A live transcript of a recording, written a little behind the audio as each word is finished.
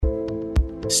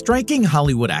Striking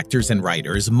Hollywood actors and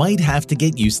writers might have to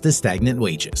get used to stagnant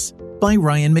wages, by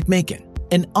Ryan McMakin,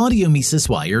 an audio Mises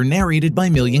Wire narrated by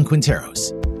Millian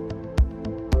Quinteros.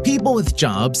 People with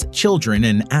jobs, children,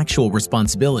 and actual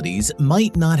responsibilities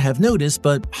might not have noticed,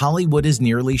 but Hollywood is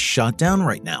nearly shut down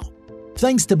right now,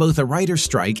 thanks to both a writer's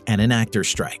strike and an actor's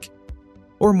strike.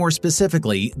 Or more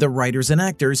specifically, the writers and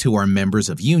actors who are members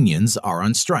of unions are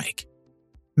on strike.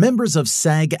 Members of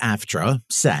SAG-AFTRA,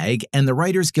 SAG, and the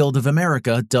Writers Guild of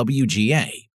America,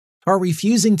 WGA, are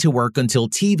refusing to work until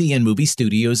TV and movie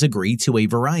studios agree to a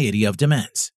variety of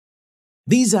demands.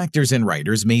 These actors and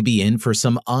writers may be in for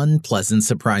some unpleasant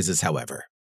surprises, however.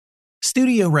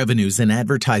 Studio revenues and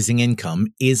advertising income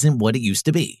isn't what it used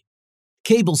to be.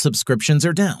 Cable subscriptions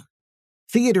are down.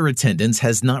 Theater attendance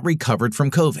has not recovered from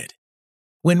COVID.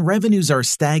 When revenues are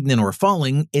stagnant or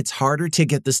falling, it's harder to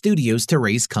get the studios to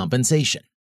raise compensation.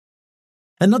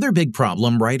 Another big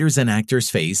problem writers and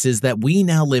actors face is that we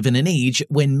now live in an age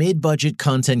when mid-budget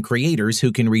content creators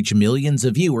who can reach millions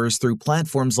of viewers through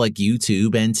platforms like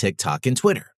YouTube and TikTok and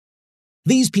Twitter.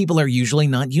 These people are usually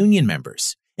not union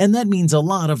members, and that means a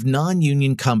lot of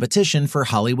non-union competition for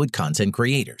Hollywood content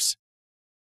creators.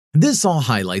 This all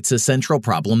highlights a central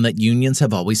problem that unions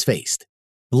have always faced.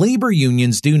 Labor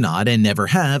unions do not and never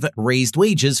have raised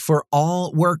wages for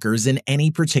all workers in any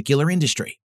particular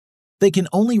industry. They can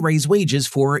only raise wages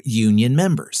for union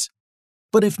members.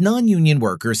 But if non-union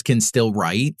workers can still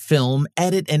write, film,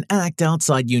 edit, and act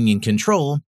outside union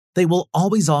control, they will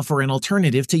always offer an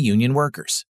alternative to union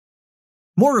workers.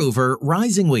 Moreover,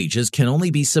 rising wages can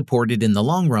only be supported in the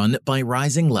long run by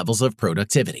rising levels of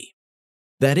productivity.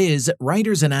 That is,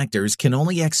 writers and actors can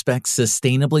only expect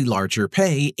sustainably larger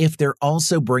pay if they're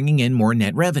also bringing in more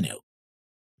net revenue.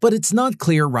 But it's not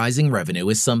clear rising revenue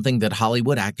is something that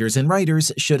Hollywood actors and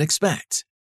writers should expect.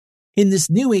 In this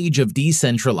new age of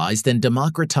decentralized and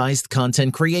democratized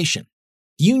content creation,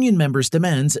 union members'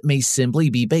 demands may simply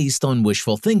be based on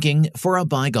wishful thinking for a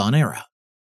bygone era.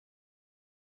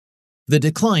 The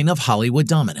decline of Hollywood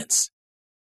dominance.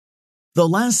 The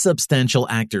last substantial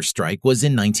actor strike was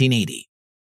in 1980.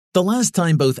 The last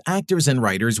time both actors and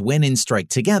writers went in strike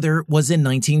together was in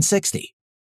 1960.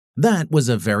 That was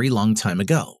a very long time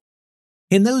ago.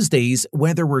 In those days,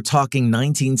 whether we're talking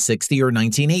 1960 or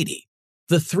 1980,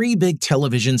 the three big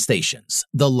television stations,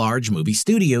 the large movie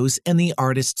studios, and the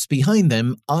artists behind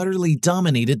them utterly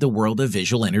dominated the world of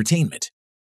visual entertainment.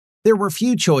 There were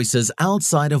few choices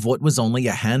outside of what was only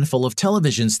a handful of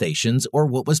television stations or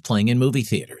what was playing in movie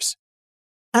theaters.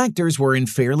 Actors were in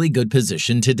fairly good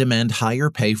position to demand higher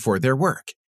pay for their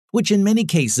work, which in many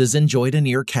cases enjoyed a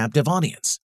near-captive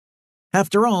audience.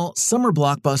 After all, summer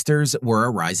blockbusters were a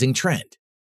rising trend.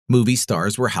 Movie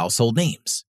stars were household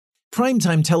names.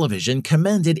 Primetime television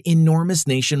commanded enormous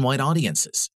nationwide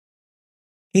audiences.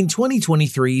 In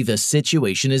 2023, the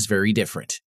situation is very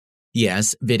different.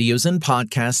 Yes, videos and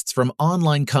podcasts from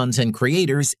online content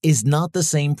creators is not the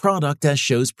same product as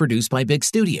shows produced by big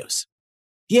studios.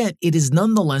 Yet, it is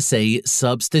nonetheless a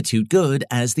substitute good,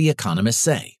 as the economists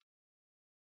say.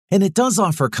 And it does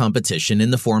offer competition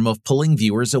in the form of pulling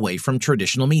viewers away from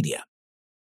traditional media.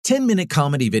 10-minute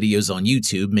comedy videos on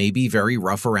YouTube may be very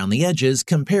rough around the edges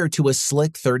compared to a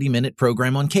slick 30-minute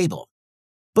program on cable.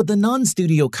 But the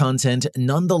non-studio content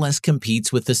nonetheless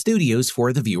competes with the studios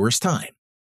for the viewer's time.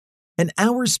 An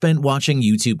hour spent watching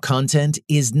YouTube content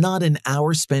is not an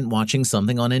hour spent watching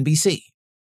something on NBC.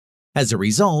 As a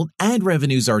result, ad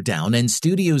revenues are down and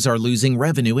studios are losing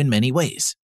revenue in many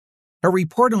ways. A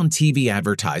report on TV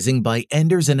advertising by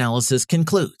Ender's Analysis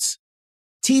concludes,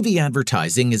 TV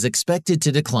advertising is expected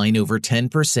to decline over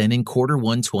 10% in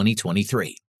Q1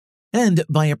 2023, and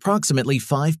by approximately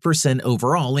 5%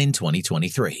 overall in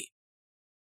 2023.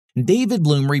 David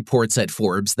Bloom reports at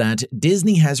Forbes that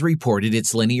Disney has reported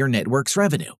its linear networks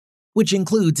revenue, which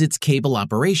includes its cable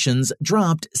operations,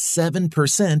 dropped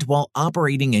 7% while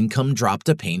operating income dropped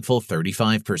a painful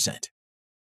 35%.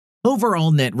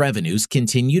 Overall net revenues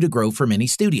continue to grow for many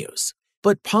studios,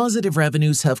 but positive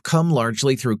revenues have come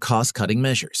largely through cost-cutting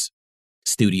measures.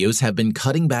 Studios have been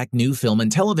cutting back new film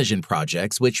and television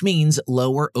projects, which means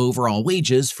lower overall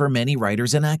wages for many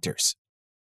writers and actors.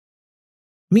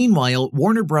 Meanwhile,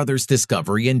 Warner Bros.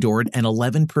 Discovery endured an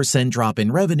 11% drop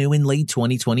in revenue in late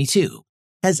 2022,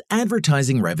 as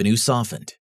advertising revenue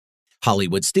softened.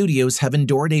 Hollywood studios have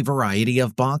endured a variety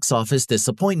of box office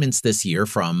disappointments this year,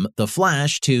 from The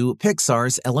Flash to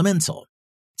Pixar's Elemental,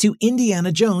 to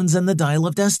Indiana Jones and the Dial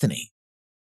of Destiny.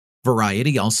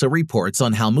 Variety also reports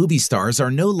on how movie stars are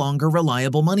no longer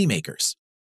reliable moneymakers.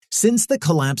 Since the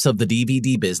collapse of the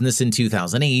DVD business in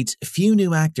 2008, few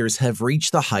new actors have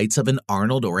reached the heights of an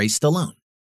Arnold or a Stallone.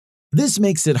 This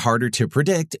makes it harder to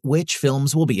predict which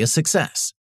films will be a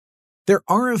success. There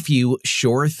are a few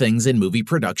sure things in movie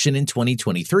production in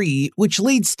 2023 which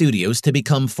lead studios to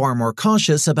become far more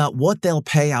cautious about what they'll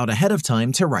pay out ahead of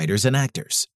time to writers and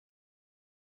actors.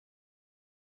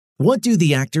 What do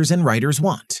the actors and writers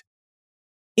want?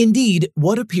 Indeed,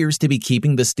 what appears to be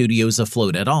keeping the studios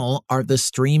afloat at all are the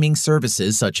streaming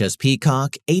services such as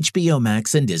Peacock, HBO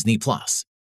Max, and Disney+.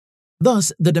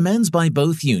 Thus, the demands by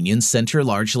both unions center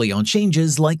largely on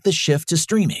changes like the shift to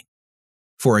streaming.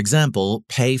 For example,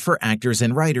 pay for actors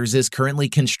and writers is currently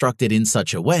constructed in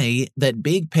such a way that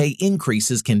big pay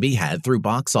increases can be had through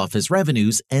box office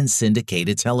revenues and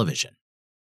syndicated television.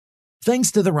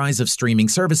 Thanks to the rise of streaming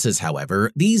services,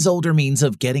 however, these older means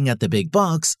of getting at the big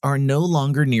bucks are no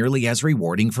longer nearly as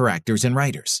rewarding for actors and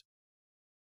writers.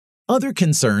 Other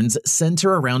concerns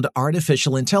center around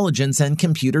artificial intelligence and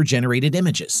computer-generated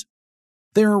images.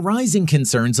 There are rising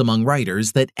concerns among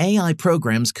writers that AI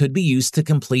programs could be used to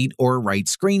complete or write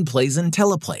screenplays and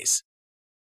teleplays.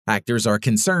 Actors are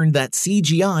concerned that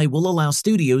CGI will allow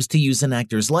studios to use an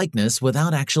actor's likeness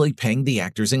without actually paying the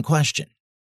actors in question.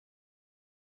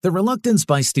 The reluctance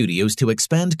by studios to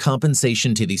expand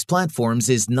compensation to these platforms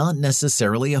is not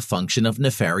necessarily a function of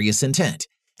nefarious intent,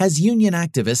 as union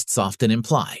activists often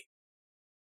imply.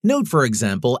 Note, for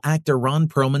example, actor Ron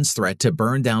Perlman's threat to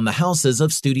burn down the houses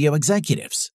of studio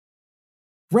executives.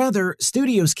 Rather,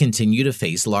 studios continue to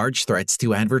face large threats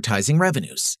to advertising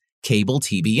revenues, cable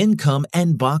TV income,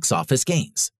 and box office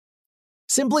gains.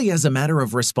 Simply as a matter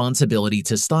of responsibility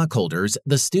to stockholders,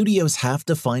 the studios have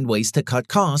to find ways to cut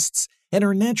costs and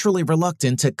are naturally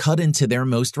reluctant to cut into their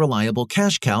most reliable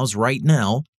cash cows right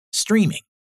now, streaming.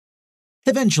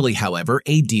 Eventually, however,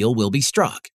 a deal will be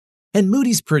struck. And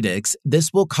Moody's predicts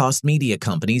this will cost media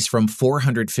companies from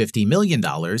 $450 million to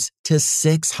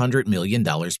 $600 million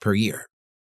per year.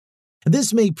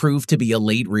 This may prove to be a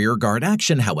late rearguard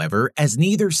action, however, as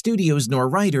neither studios nor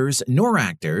writers nor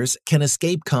actors can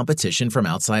escape competition from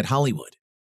outside Hollywood.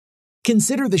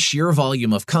 Consider the sheer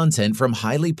volume of content from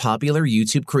highly popular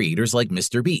YouTube creators like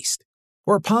Mr. Beast,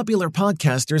 or popular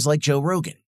podcasters like Joe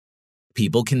Rogan.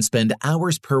 People can spend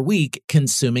hours per week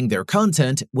consuming their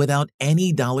content without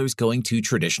any dollars going to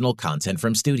traditional content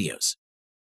from studios.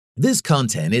 This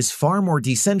content is far more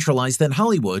decentralized than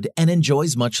Hollywood and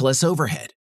enjoys much less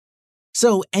overhead.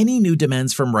 So, any new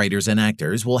demands from writers and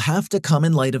actors will have to come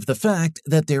in light of the fact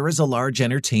that there is a large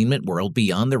entertainment world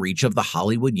beyond the reach of the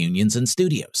Hollywood unions and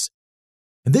studios.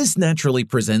 This naturally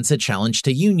presents a challenge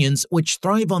to unions which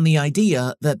thrive on the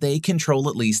idea that they control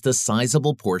at least a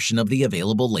sizable portion of the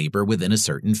available labor within a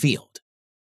certain field.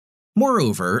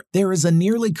 Moreover, there is a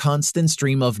nearly constant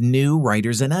stream of new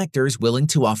writers and actors willing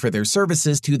to offer their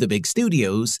services to the big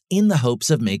studios in the hopes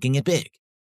of making it big.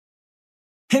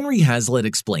 Henry Hazlitt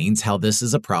explains how this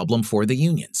is a problem for the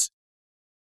unions.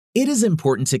 It is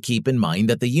important to keep in mind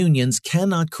that the unions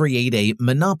cannot create a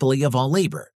monopoly of all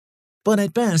labor, but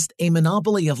at best, a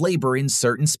monopoly of labor in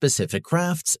certain specific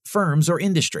crafts, firms, or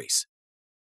industries.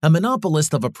 A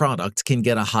monopolist of a product can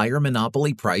get a higher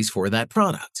monopoly price for that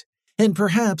product, and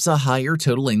perhaps a higher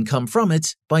total income from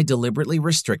it by deliberately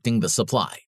restricting the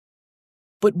supply.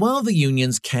 But while the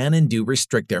unions can and do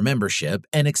restrict their membership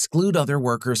and exclude other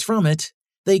workers from it,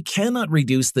 they cannot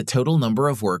reduce the total number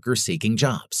of workers seeking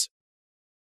jobs.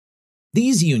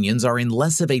 These unions are in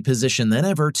less of a position than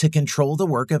ever to control the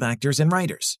work of actors and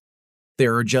writers.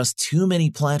 There are just too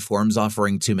many platforms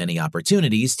offering too many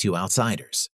opportunities to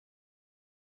outsiders.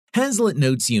 Hazlitt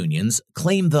notes unions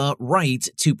claim the right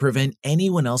to prevent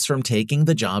anyone else from taking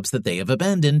the jobs that they have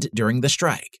abandoned during the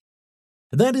strike.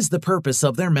 That is the purpose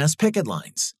of their mass picket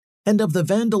lines, and of the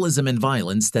vandalism and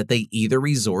violence that they either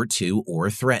resort to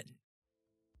or threaten.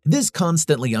 This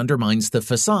constantly undermines the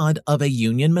facade of a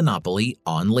union monopoly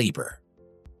on labor.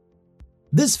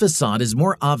 This facade is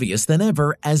more obvious than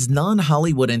ever as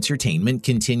non-Hollywood entertainment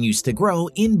continues to grow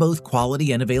in both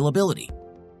quality and availability.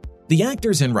 The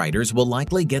actors and writers will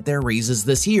likely get their raises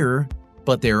this year,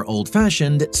 but their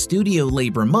old-fashioned studio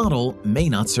labor model may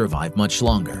not survive much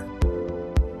longer.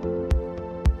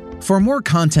 For more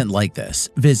content like this,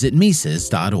 visit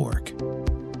Mises.org.